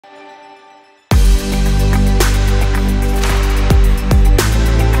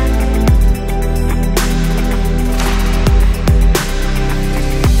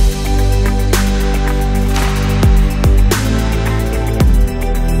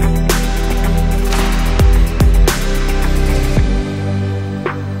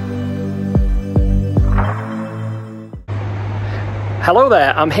Hello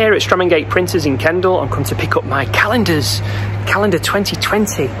there, I'm here at Samyang Printers in Kendal. I'm going to pick up my calendars, calendar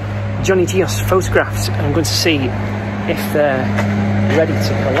 2020, Jonny Gios photographs, and I'm going to see if they're ready to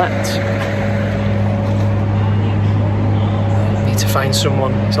collect. Need to find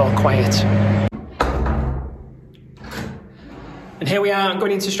someone, it's all quiet. And here we are, I'm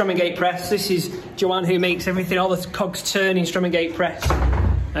going into Samyang Press. This is Joanne who makes everything, all the cogs turn in Samyang Press.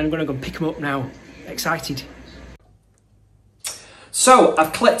 And I'm going to go and pick them up now, excited. So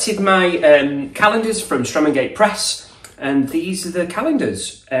I've collected my calendars from Samyang Press, and these are the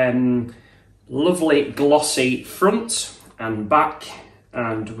calendars. Lovely glossy front and back,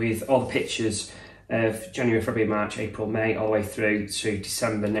 and with all the pictures of January, February, March, April, May, all the way through to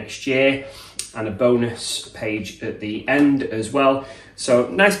December next year, and a bonus page at the end as well. So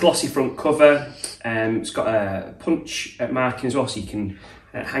nice glossy front cover. It's got a punch marking as well, so you can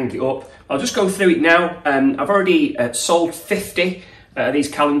hang it up. I'll just go through it now. I've already sold 50 of these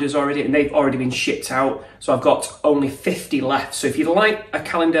calendars already, and they've already been shipped out, so I've got only 50 left. So if you'd like a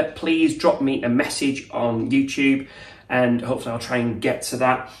calendar, please drop me a message on YouTube, and hopefully I'll try and get to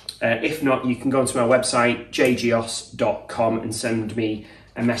that. If not, you can go onto my website djgios.com and send me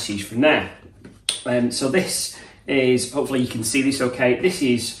a message from there. So this is, hopefully you can see this okay, this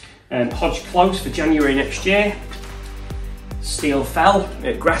is Hodge Close for January next year. Steel Fell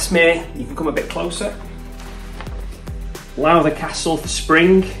at Grasmere, you can come a bit closer. Lowther Castle for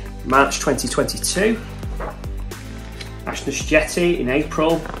spring, March 2022. Ashness Jetty in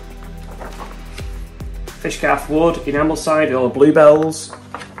April. Fishcarth Wood in Ambleside, all the bluebells.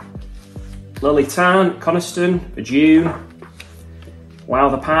 Lily Tarn, Coniston for June.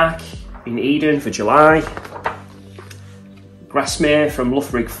 Lowther Park in Eden for July. Grasmere from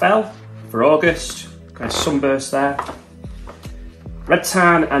Loughrig Fell for August, kind of sunburst there. Red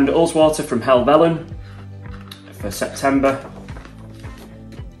Tarn and Ullswater from Helvellyn for September.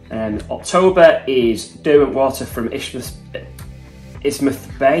 And October is Derwentwater from Ismouth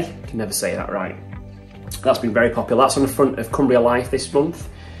Bay. I can never say that right. That's been very popular. That's on the front of Cumbria Life this month.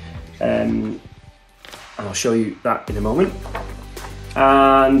 And I'll show you that in a moment.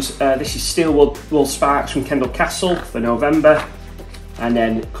 And this is Steel Wool Sparks from Kendal Castle for November. And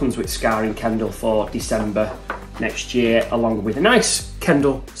then Cunswick Scar in Kendal for December next year, along with a nice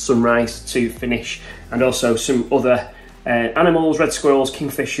Kendal sunrise to finish, and also some other animals, red squirrels,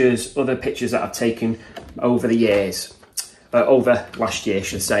 kingfishers, other pictures that I've taken over the years, over last year,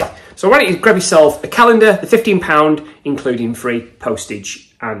 should I say. So why don't you grab yourself a calendar, the £15, including free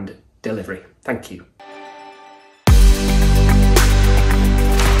postage and delivery. Thank you.